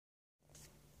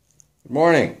Good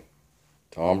morning.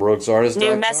 Tom Brooks Artist.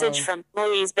 New message from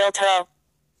Louise Bilto.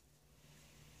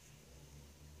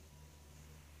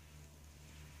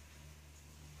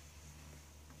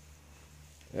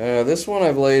 This one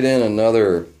I've laid in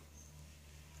another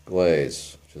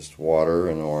glaze, just water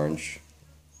and orange,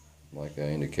 like I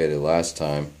indicated last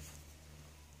time.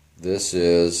 This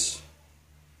is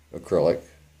acrylic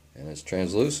and it's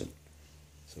translucent,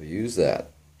 so use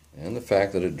that, and the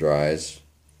fact that it dries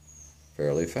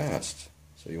fairly fast.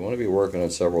 So you want to be working on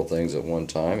several things at one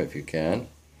time if you can,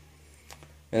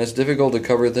 and it's difficult to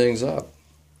cover things up.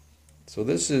 So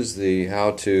this is the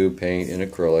how to paint in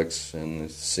acrylics, and the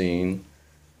scene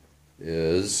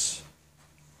is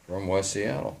from West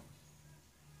Seattle.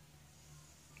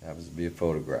 Happens to be a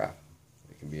photograph.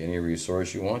 It can be any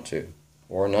resource you want to,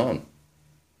 or none.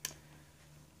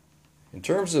 In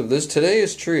terms of this, today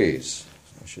is trees.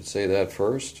 I should say that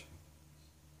first.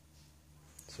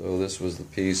 So this was the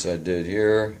piece I did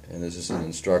here, and this is an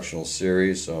instructional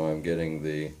series, so I'm getting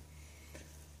the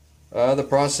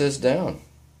process down.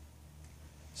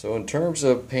 So in terms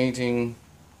of painting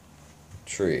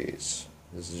trees,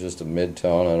 this is just a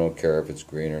mid-tone. I don't care if it's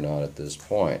green or not at this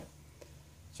point.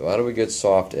 So how do we get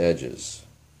soft edges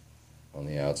on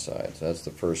the outside? So that's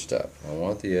the first step. I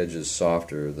want the edges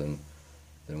softer than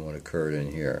what occurred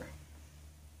in here.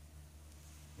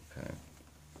 Okay.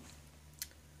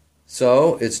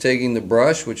 So it's taking the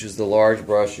brush, which is the large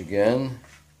brush again.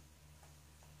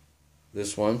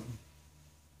 This one,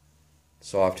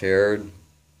 soft-haired.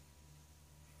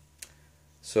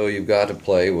 So you've got to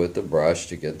play with the brush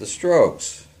to get the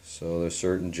strokes. So there's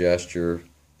certain gesture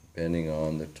depending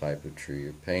on the type of tree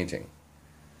you're painting.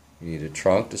 You need a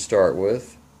trunk to start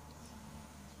with,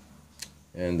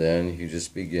 and then you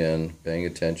just begin paying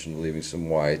attention to leaving some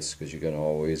whites, because you can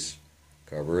always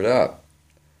cover it up.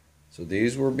 So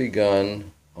these were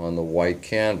begun on the white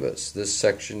canvas. This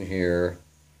section here,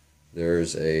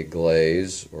 there's a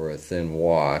glaze or a thin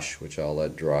wash, which I'll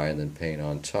let dry and then paint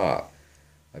on top.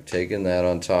 I've taken that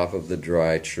on top of the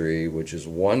dry tree, which is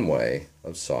one way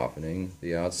of softening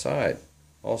the outside,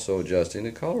 also adjusting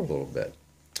the color a little bit.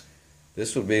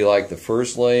 This would be like the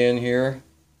first lay-in here.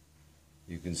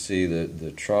 You can see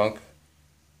the trunk,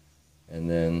 and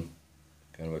then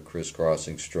kind of a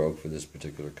crisscrossing stroke for this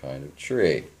particular kind of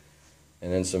tree.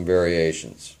 And then some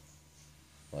variations,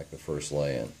 like the first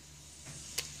lay-in.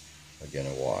 Again,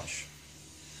 a wash.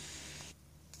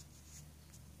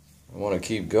 I want to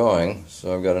keep going,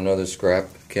 so I've got another scrap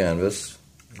canvas.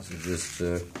 This is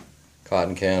just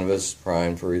cotton canvas,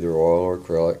 primed for either oil or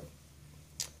acrylic.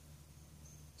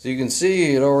 So you can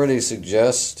see it already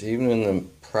suggests, even in the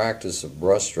practice of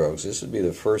brush strokes, this would be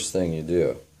the first thing you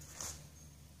do.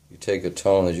 You take a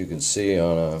tone, as you can see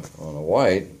on a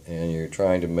white, and you're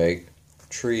trying to make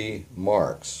tree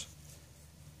marks.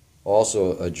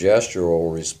 Also a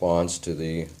gestural response to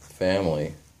the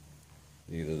family,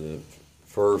 either the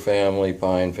fir family,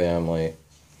 pine family,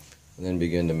 and then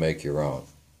begin to make your own.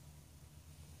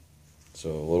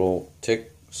 So little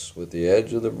ticks with the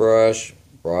edge of the brush,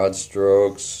 broad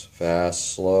strokes,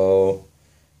 fast, slow,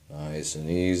 nice and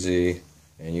easy,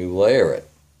 and you layer it.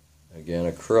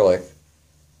 Again, acrylic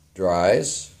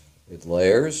dries, it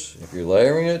layers. If you're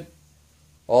layering it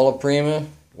alla prima,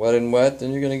 wet and wet,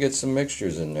 then you're going to get some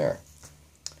mixtures in there.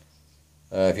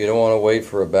 If you don't want to wait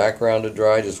for a background to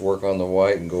dry, just work on the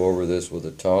white and go over this with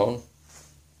a tone.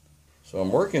 So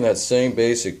I'm working that same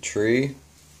basic tree.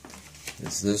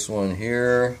 It's this one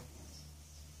here.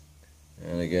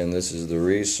 And again, this is the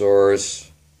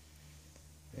resource.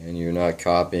 And you're not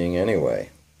copying anyway.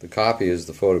 The copy is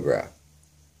the photograph.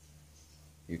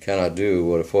 You cannot do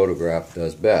what a photograph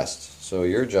does best. So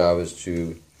your job is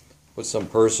to put some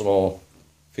personal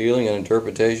feeling and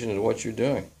interpretation into what you're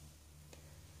doing.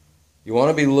 You want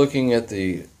to be looking at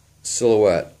the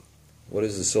silhouette. What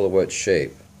is the silhouette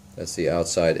shape? That's the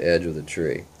outside edge of the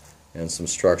tree, and some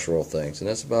structural things. And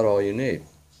that's about all you need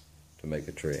to make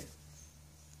a tree.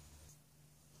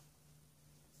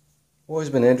 I've always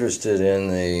been interested in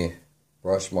the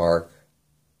brush mark,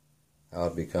 how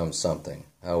it becomes something,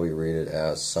 how we read it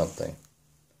as something.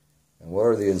 And what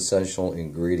are the essential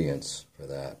ingredients for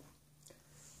that?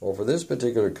 Well, for this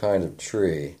particular kind of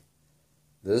tree,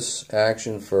 this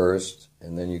action first,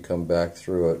 and then you come back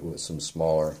through it with some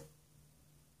smaller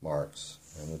marks.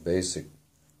 And the basic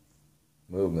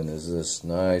movement is this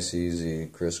nice, easy,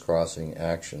 crisscrossing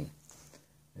action.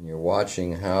 And you're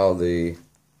watching how the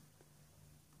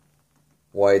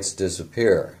whites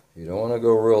disappear. You don't want to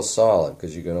go real solid,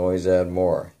 because you can always add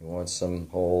more. You want some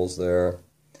holes there.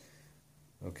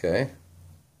 Okay.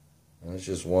 And it's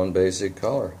just one basic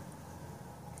color.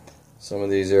 Some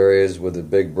of these areas with a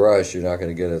big brush, you're not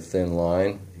going to get a thin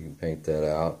line. You can paint that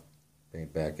out,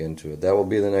 paint back into it. That will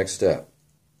be the next step.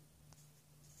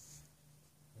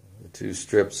 The 2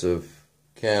 strips of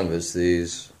canvas,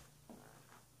 these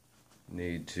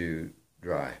need to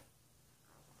dry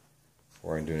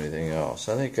before I can do anything else.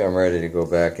 I think I'm ready to go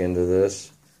back into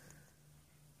this.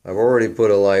 I've already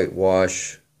put a light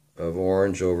wash of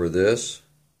orange over this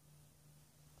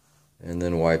and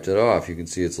then wiped it off. You can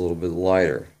see it's a little bit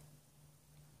lighter.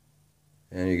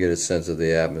 And you get a sense of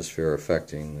the atmosphere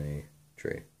affecting the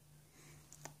tree.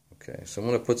 Okay, so I'm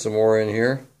going to put some more in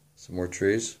here, some more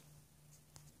trees.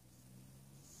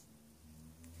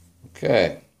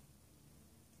 Okay,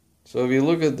 so if you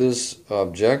look at this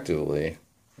objectively,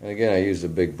 and again I used a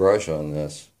big brush on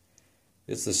this,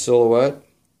 it's the silhouette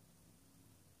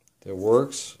that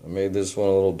works. I made this one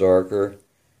a little darker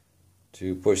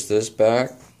to push this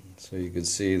back so you can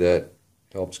see that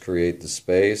helps create the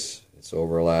space. It's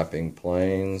overlapping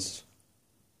planes.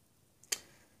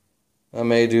 I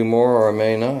may do more or I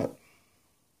may not.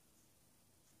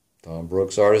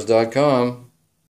 TomBrooksArtist.com